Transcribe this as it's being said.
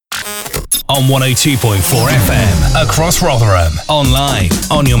on 102.4 FM across Rotherham, online,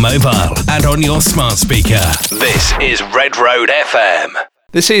 on your mobile, and on your smart speaker. This is Red Road FM.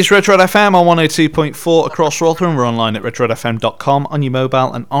 This is Red Road FM on 102.4 across Rotherham. We're online at redroadfm.com, on your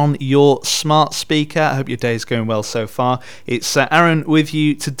mobile and on your smart speaker. I hope your day is going well so far. It's Aaron with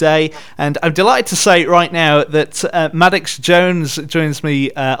you today, and I'm delighted to say right now that Maddox Jones joins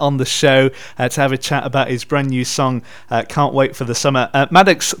me on the show to have a chat about his brand new song, Can't Wait for the Summer.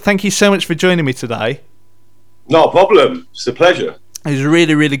 Maddox, thank you so much for joining me today. Not a problem. It's a pleasure. It was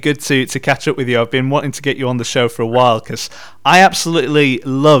really, really good to catch up with you. I've been wanting to get you on the show for a while because I absolutely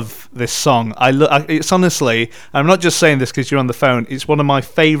love this song. It's honestly, I'm not just saying this because you're on the phone, it's one of my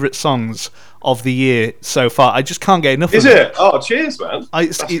favourite songs of the year so far. I just can't get enough of it. Is it? Oh, cheers, man.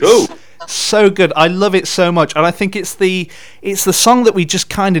 That's cool. So good. I love it so much. And I think it's the song that we just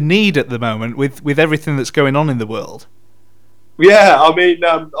kind of need at the moment with everything that's going on in the world. Yeah, I mean,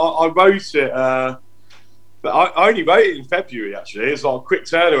 I wrote it... But I only wrote it in February, actually. It's like a quick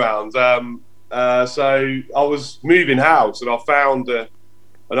turnaround. So I was moving house and I found an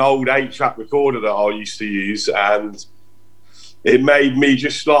old 8-track recorder that I used to use, and it made me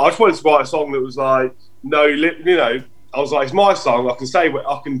just like, I just wanted to write a song that was like, I was like, it's my song. I can say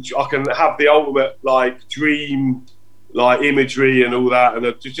I can have the ultimate like dream, like imagery and all that, and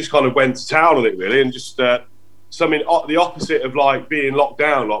I just kind of went to town on it really, and just. Something the opposite of like being locked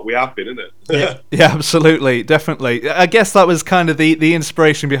down, like we have been, isn't it? Yeah, absolutely, definitely. I guess that was kind of the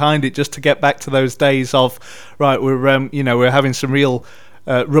inspiration behind it, just to get back to those days of right. We're having some real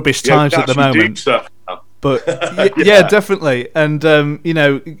rubbish times at the moment. But yeah, definitely, and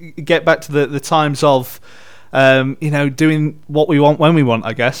get back to the times of doing what we want when we want,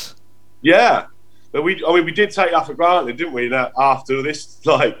 I guess. Yeah, but we did take that for granted, didn't we? That after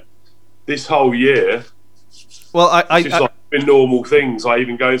this whole year. Well, it's just like normal things, like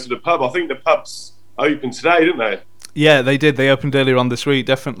even going to the pub. I think the pubs opened today, didn't they? Yeah, they did. They opened earlier on this week,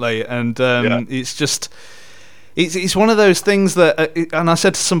 definitely. And it's just, it's one of those things that, and I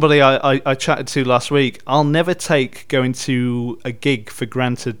said to somebody I chatted to last week, I'll never take going to a gig for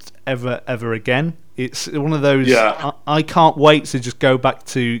granted ever again. It's one of those, I can't wait to just go back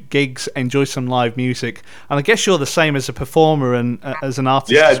to gigs, enjoy some live music. And I guess you're the same as a performer and as an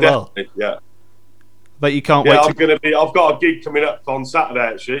artist as well. Yeah. But you can't wait. I've got a gig coming up on Saturday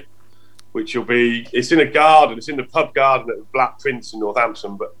actually, which will be. It's in a garden. It's in the pub garden at the Black Prince in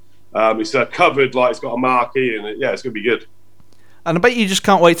Northampton. But it's covered, like it's got a marquee, and it's going to be good. And I bet you just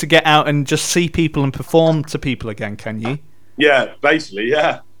can't wait to get out and just see people and perform to people again. Can you? Yeah, basically,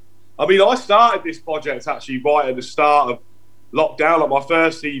 yeah. I mean, I started this project actually right at the start of lockdown. Like my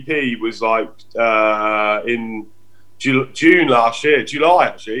first EP was like in June last year, July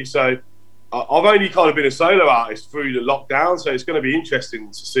actually. So. I've only kind of been a solo artist through the lockdown, so it's going to be interesting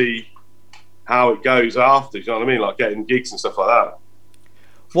to see how it goes after. Do you know what I mean? Like getting gigs and stuff like that.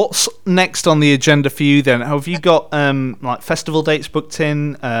 What's next on the agenda for you then? Have you got like festival dates booked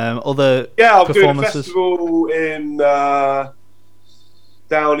in? Other I'm performances? doing a festival in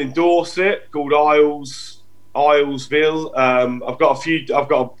down in Dorset called Islesville. I've got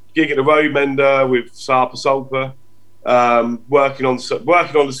a gig at the Roadmender with Sarpa Sulpa. Working on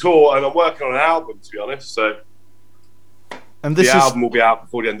the tour, and I'm working on an album, to be honest. So, and the album will be out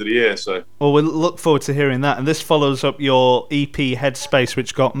before the end of the year. So, well, we'll look forward to hearing that. And this follows up your EP Headspace,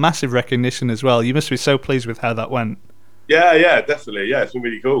 which got massive recognition as well. You must be so pleased with how that went. Yeah, definitely. Yeah, it's been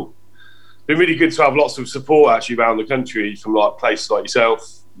really cool. It's been really good to have lots of support actually around the country from like places like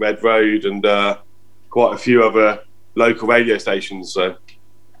yourself, Red Road, and quite a few other local radio stations. So.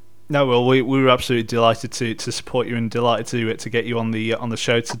 No, well, we were absolutely delighted to support you and delighted to get you on the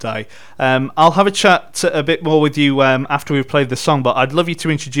show today. I'll have a chat a bit more with you after we've played the song, but I'd love you to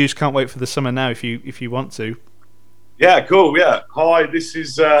introduce "Can't Wait for the Summer" now, if you want to. Yeah, cool. Yeah, hi. This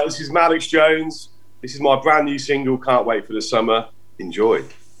is Maddox Jones. This is my brand new single, "Can't Wait for the Summer." Enjoy.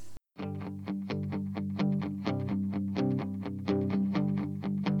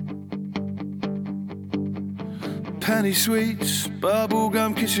 Penny sweets,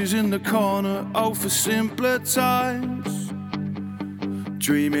 bubblegum kisses in the corner, oh for simpler times.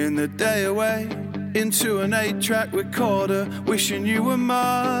 Dreaming the day away into an 8-track recorder, wishing you were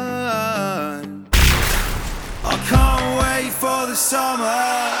mine. I can't wait for the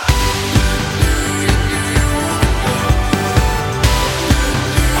summer.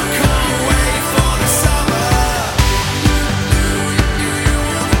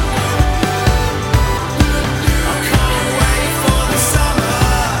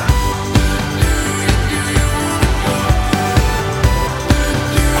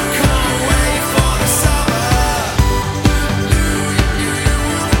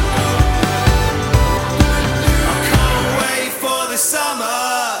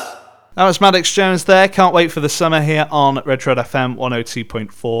 That was Maddox Jones there. Can't wait for the summer here on Red Road FM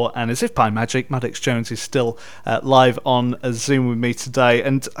 102.4. And as if by magic, Maddox Jones is still live on a Zoom with me today.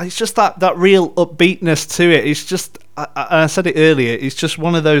 And it's just that real upbeatness to it. It's just, I said it earlier, it's just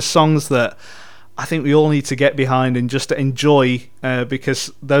one of those songs that I think we all need to get behind and just enjoy,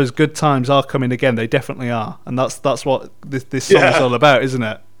 because those good times are coming again. They definitely are. And that's what this song is all about, isn't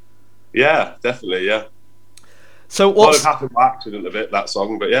it? Yeah, definitely, yeah. So what's happened by accident a bit, that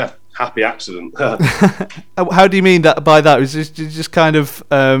song, but yeah, happy accident. How do you mean that by that? Was it just kind of?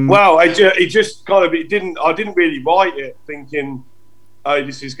 Well, it just kind of I didn't really write it thinking, oh,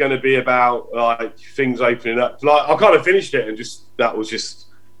 this is going to be about like things opening up. Like I kind of finished it and that was just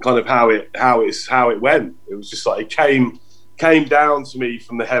kind of how it went. It was just like it came down to me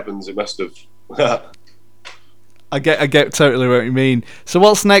from the heavens. It must have. I get totally what you mean. So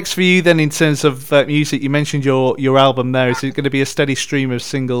what's next for you then in terms of music? You mentioned your album there. Is it going to be a steady stream of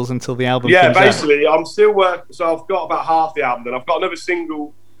singles until the album comes out? Basically, I'm still working. So I've got about half the album. Then I've got another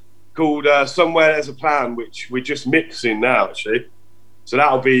single called Somewhere There's a Plan, which we're just mixing now, actually. So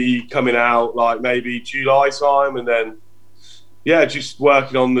that'll be coming out like maybe July time. And then, just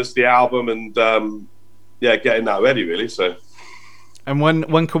working on the album and, getting that ready, really, so... And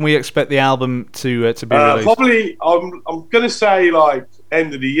when can we expect the album to be released? Probably, I'm going to say like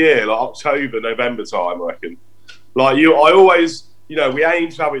end of the year, like October, November time, I reckon. Like I always, we aim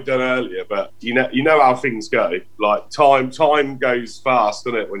to have it done earlier, but you know how things go. Like time goes fast,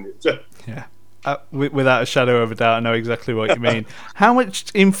 doesn't it? When without a shadow of a doubt, I know exactly what you mean. How much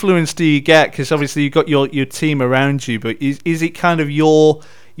influence do you get? Because obviously you've got your team around you, but is it kind of your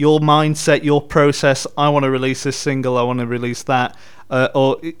mindset, your process? I want to release this single, I want to release that,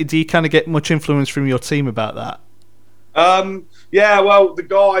 or do you kind of get much influence from your team about that? Well, the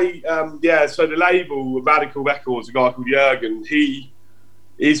guy, so the label Radical Records, a guy called Jürgen, he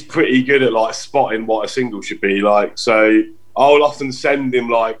is pretty good at like spotting what a single should be like. So I'll often send him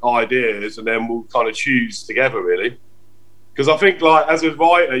like ideas, and then we'll kind of choose together, really. Because I think like as a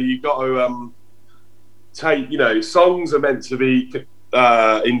writer, you've got to take, songs are meant to be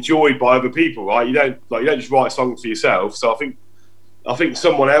enjoyed by other people, right? You don't just write songs for yourself. So I think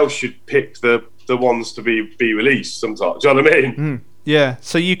someone else should pick the ones to be released sometimes. Do you know what I mean? Yeah.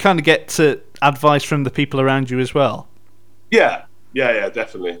 So you kind of get advice from the people around you as well. Yeah,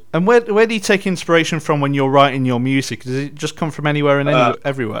 definitely. And where do you take inspiration from when you're writing your music? Does it just come from anywhere and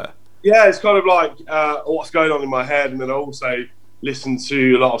everywhere? Yeah, it's kind of like what's going on in my head, and then I also listen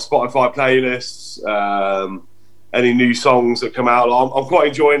to a lot of Spotify playlists. Any new songs that come out. I'm quite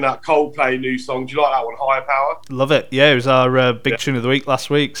enjoying that Coldplay new song. Do you like that one, Higher Power? Love it. Yeah, it was our big tune of the week last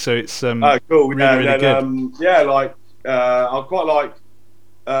week, so it's cool. really good. I quite like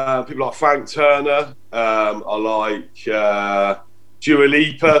people like Frank Turner. I like Dua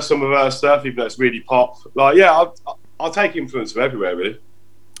Lipa, some of her stuff, even though it's really pop. I'll take influence from everywhere, really.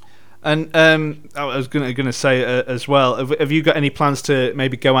 And I was going to say as well, have you got any plans to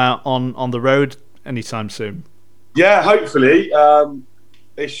maybe go out on the road anytime soon? Yeah, hopefully. I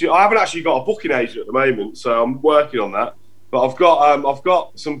haven't actually got a booking agent at the moment, so I'm working on that. But I've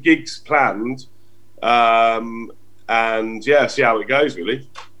got some gigs planned, and see how it goes, really.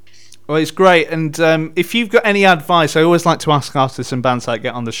 Well, it's great. And if you've got any advice, I always like to ask artists and bands that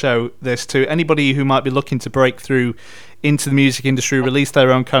get on the show this to anybody who might be looking to break through into the music industry, release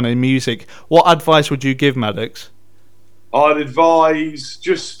their own kind of music. What advice would you give, Maddox? I'd advise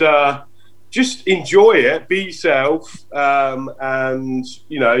just enjoy it, be yourself, and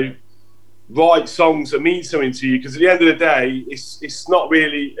write songs that mean something to you. Because at the end of the day, it's not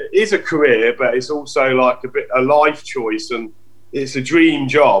really, it is a career, but it's also like a life choice, and it's a dream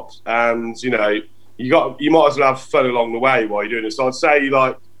job. And you might as well have fun along the way while you're doing it. So I'd say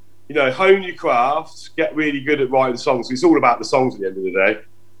hone your craft, get really good at writing songs. It's all about the songs at the end of the day.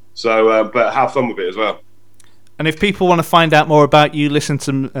 So, but have fun with it as well. And if people want to find out more about you, listen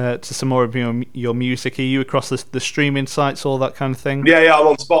to some more of your music, are you across the streaming sites, all that kind of thing? Yeah, I'm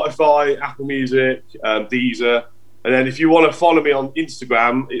on Spotify, Apple Music, Deezer. And then if you want to follow me on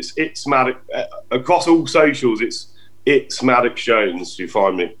Instagram, it's Maddox. Across all socials, it's Maddox Jones. You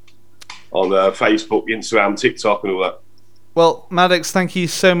find me on Facebook, Instagram, TikTok, and all that. Well, Maddox, thank you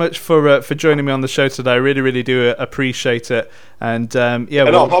so much for joining me on the show today. I really, really do appreciate it. And not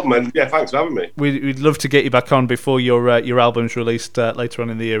a problem, and thanks for having me. We'd love to get you back on before your album's released later on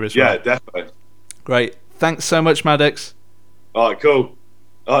in the year as well. Yeah, definitely. Great. Thanks so much, Maddox. All right, cool.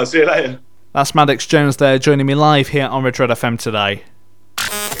 All right, see you later. That's Maddox Jones there, joining me live here on Red Road FM today.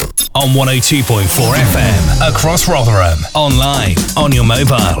 On 102.4 FM, across Rotherham, online, on your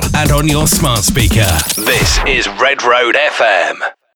mobile, and on your smart speaker. This is Red Road FM.